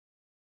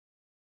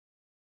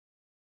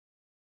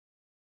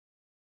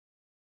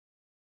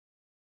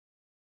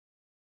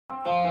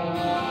Yeah.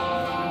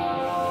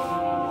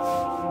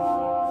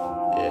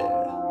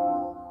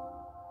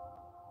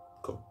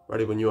 Cool.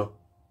 Ready when you are.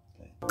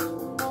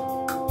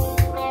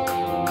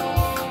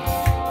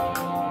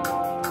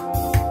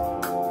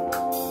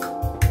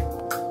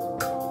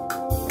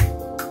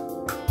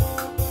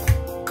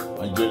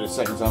 Are you doing it the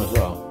second time as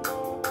well?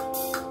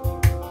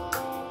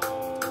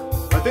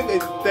 I think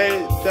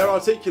they're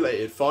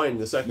articulated fine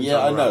the second time.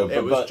 Yeah, I know, around.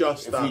 It was but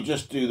just if that. you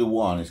just do the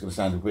one, it's going to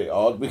sound a bit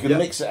odd. We can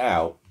mix it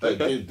out, but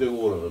do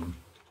all of them.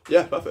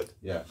 Yeah, perfect.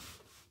 Yeah.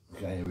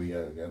 Okay, here we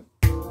go again.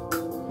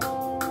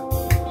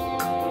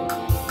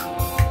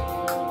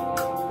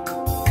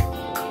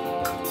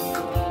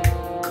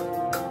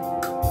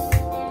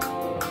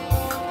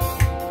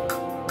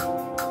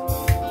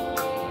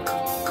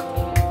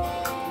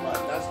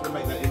 Right, that's going to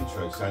make that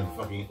intro sound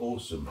fucking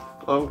awesome.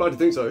 I'm glad you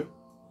think so.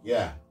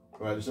 Yeah.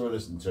 Right, let's have a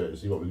listen to it and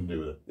see what we can do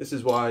with it. This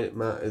is why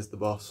Matt is the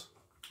boss.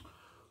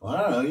 Well,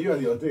 I don't know, you had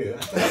the idea.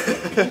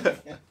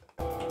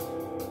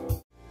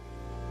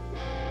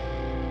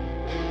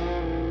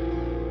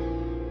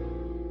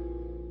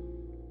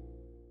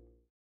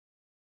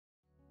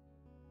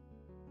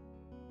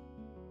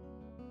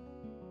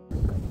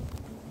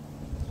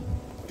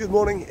 Good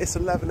morning, it's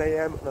 11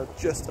 AM and I've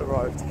just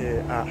arrived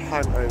here at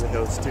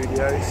Hangover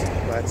Studios,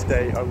 where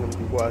today I'm going to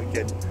be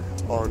working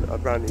on a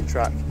brand new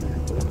track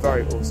with a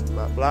very awesome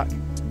Matt Black.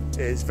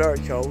 It is very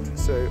cold,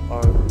 so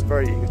I'm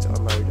very eager to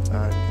unload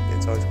and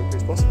get to as quickly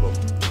as possible.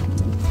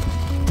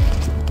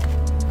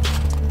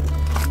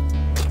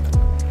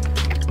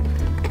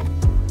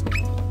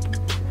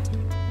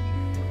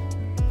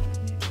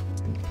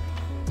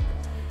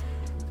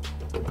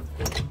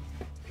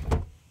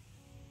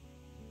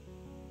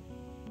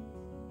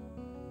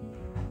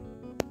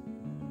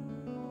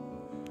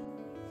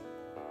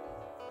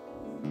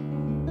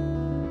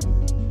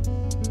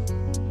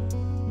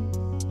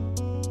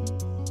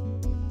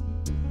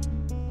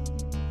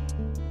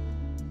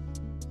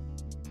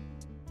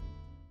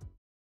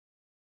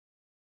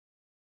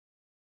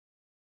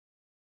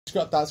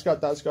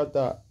 Scrap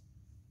that.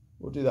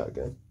 We'll do that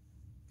again.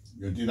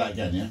 You'll do that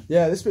again, yeah?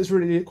 Yeah, this bit's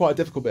really quite a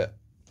difficult bit.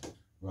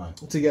 Right.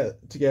 To get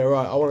it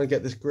right. I want to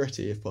get this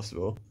gritty if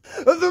possible.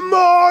 The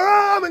more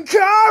I'm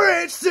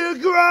encouraged to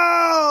grow.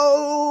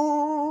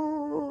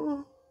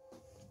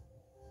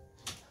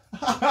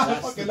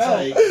 That's the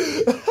take.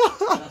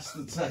 That's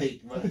the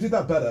take. I can do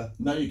that better.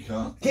 No, you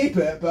can't. Keep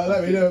it, but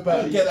let me do it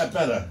better. Get that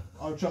better.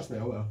 Oh, trust me,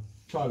 I will.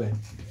 Try me.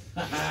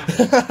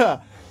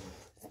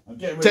 I'm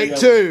getting really Take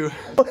two.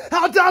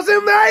 How does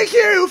it make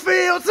you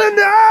feel to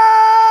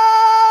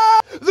know?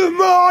 The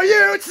more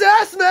you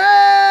test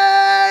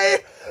me,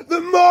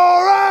 the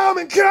more I'm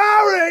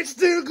encouraged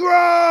to grow.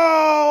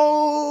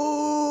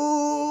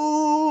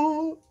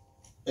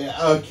 Yeah,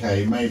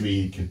 okay, maybe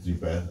you could do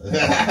better.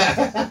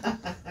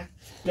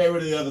 Get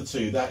rid of the other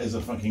two. That is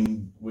a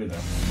fucking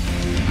winner.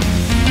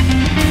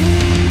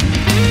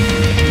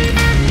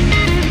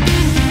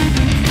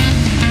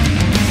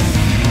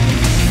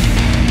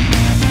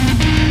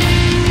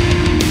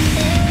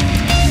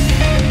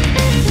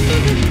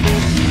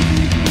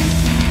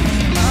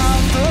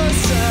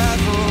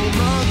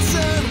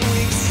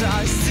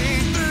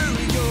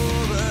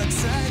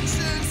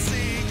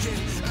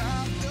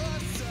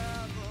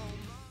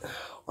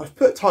 I've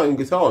put Titan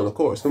guitar on the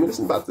chorus. Can we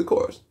listen back to the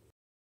chorus?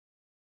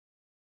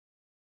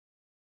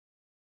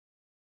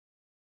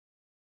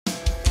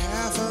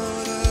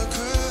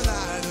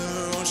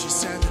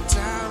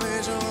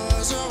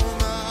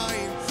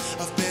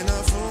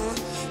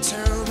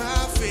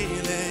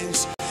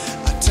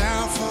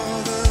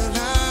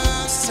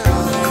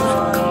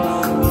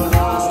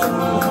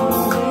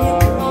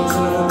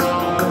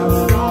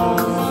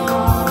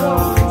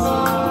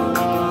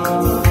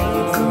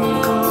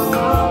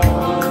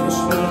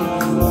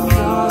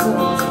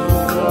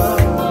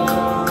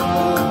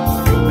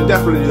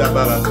 Definitely do that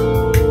better.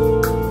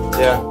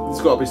 Yeah,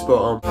 it's got to be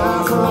spot on.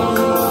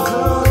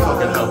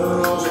 Fucking hell.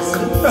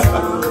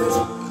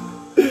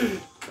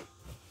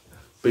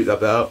 Beat that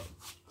bit out.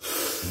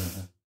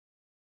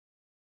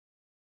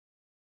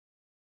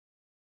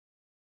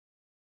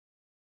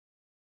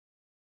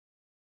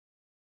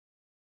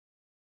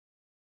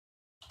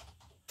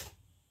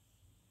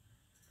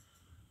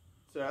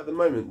 So at the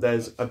moment,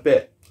 there's a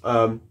bit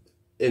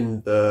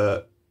in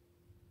the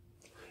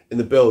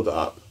build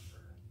up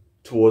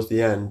towards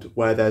the end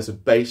where there's a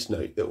bass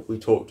note that we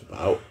talked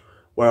about,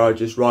 where I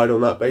just ride on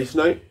that bass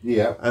note.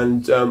 Yeah.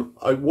 And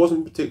I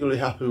wasn't particularly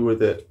happy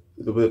with it,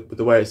 with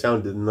the way it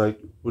sounded, and I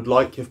would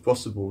like, if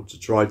possible, to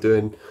try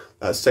doing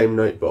that same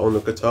note but on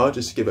the guitar,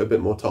 just to give it a bit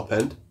more top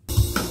end. 1,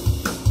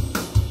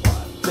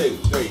 2,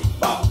 3,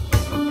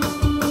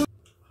 4.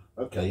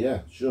 Okay, yeah,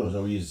 sure.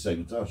 So we use the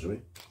same guitar, shall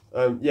we?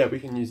 Yeah, we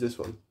can use this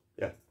one.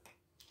 Yeah.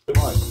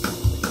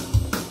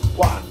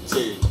 1,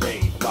 2,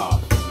 3,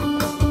 4.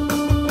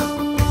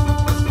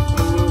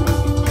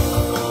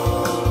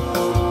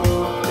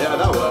 Yeah,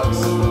 that works.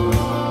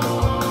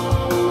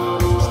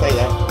 Stay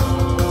there.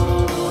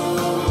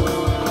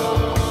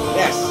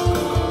 Yes.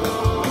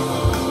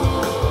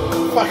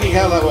 Fucking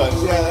hell, that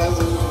works. Yeah, that's.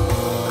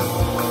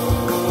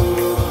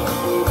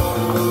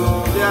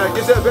 Yeah, it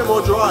gives it a bit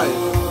more drive.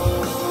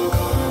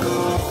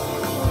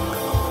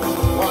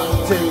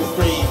 1, 2,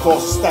 3, 4,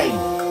 sustain.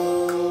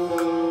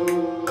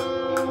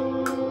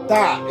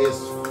 That is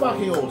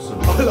fucking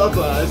awesome. I love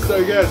that, it's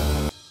so good.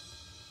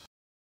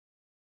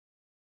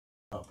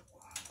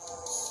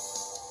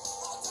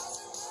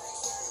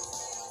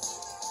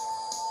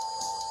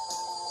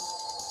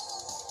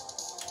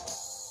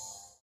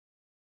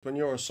 When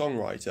you're a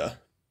songwriter,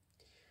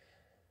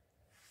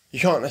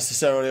 you can't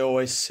necessarily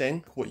always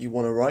sing what you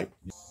want to write.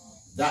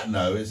 That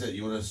no, is it?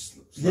 You want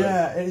to?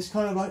 Yeah, it's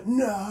kind of like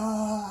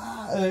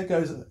no, and it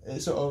goes. It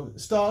sort of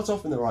starts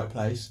off in the right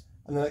place,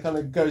 and then it kind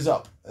of goes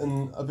up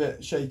and a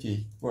bit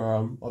shaky. Where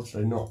I'm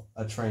obviously not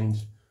a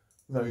trained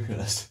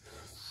vocalist.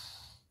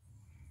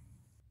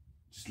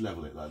 Just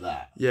level it like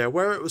that. Yeah,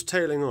 where it was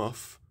tailing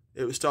off,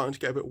 it was starting to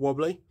get a bit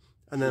wobbly,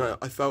 and then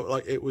I felt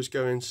like it was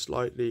going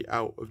slightly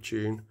out of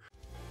tune.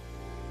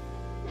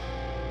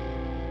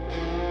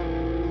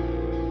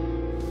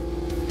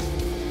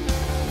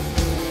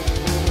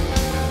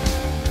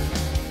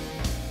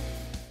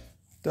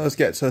 Does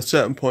get to a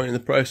certain point in the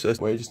process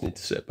where you just need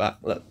to sit back,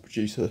 let the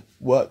producer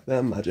work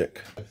their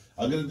magic.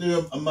 I'm going to do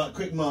a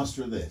quick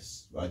master of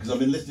this, right? Because I've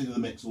been listening to the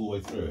mix all the way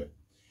through it,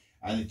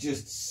 and it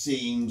just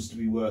seems to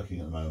be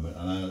working at the moment,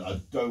 and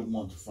I don't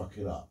want to fuck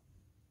it up.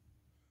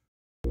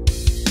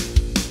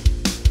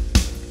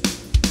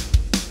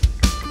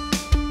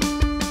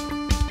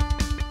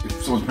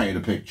 If someone's painted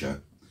a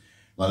picture,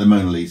 like the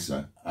Mona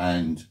Lisa,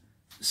 and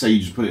say you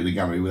just put it in a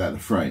gallery without the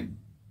frame,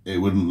 it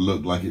wouldn't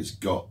look like it's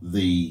got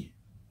the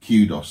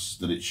kudos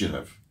that it should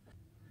have.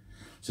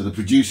 So the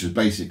producer is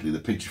basically the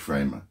picture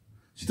framer.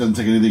 She doesn't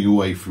take anything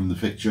away from the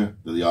picture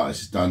that the artist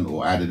has done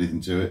or add anything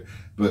to it,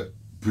 but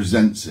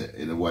presents it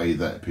in a way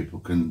that people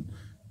can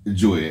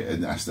enjoy it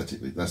and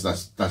aesthetically. That's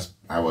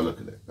how I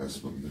look at it.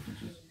 That's what the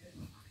difference is.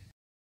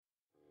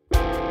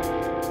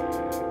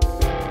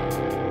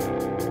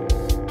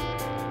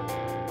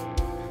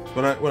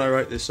 When I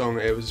wrote this song,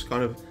 it was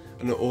kind of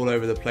an all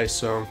over the place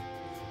song.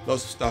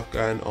 Lots of stuff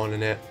going on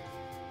in it.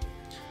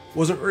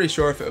 Wasn't really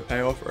sure if it would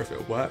pay off or if it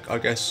would work. I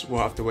guess we'll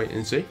have to wait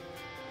and see.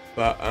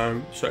 But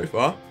so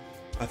far,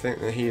 I think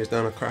that he has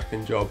done a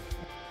cracking job.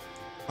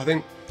 I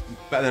think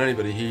better than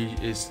anybody,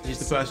 he's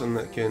the person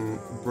that can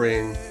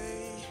bring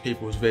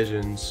people's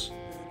visions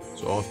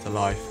sort of to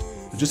life.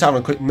 We're just having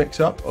a quick mix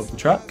up of the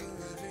track,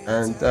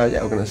 and yeah,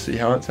 we're going to see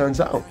how it turns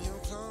out.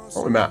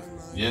 Aren't we, Matt?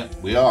 Yeah,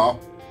 we are.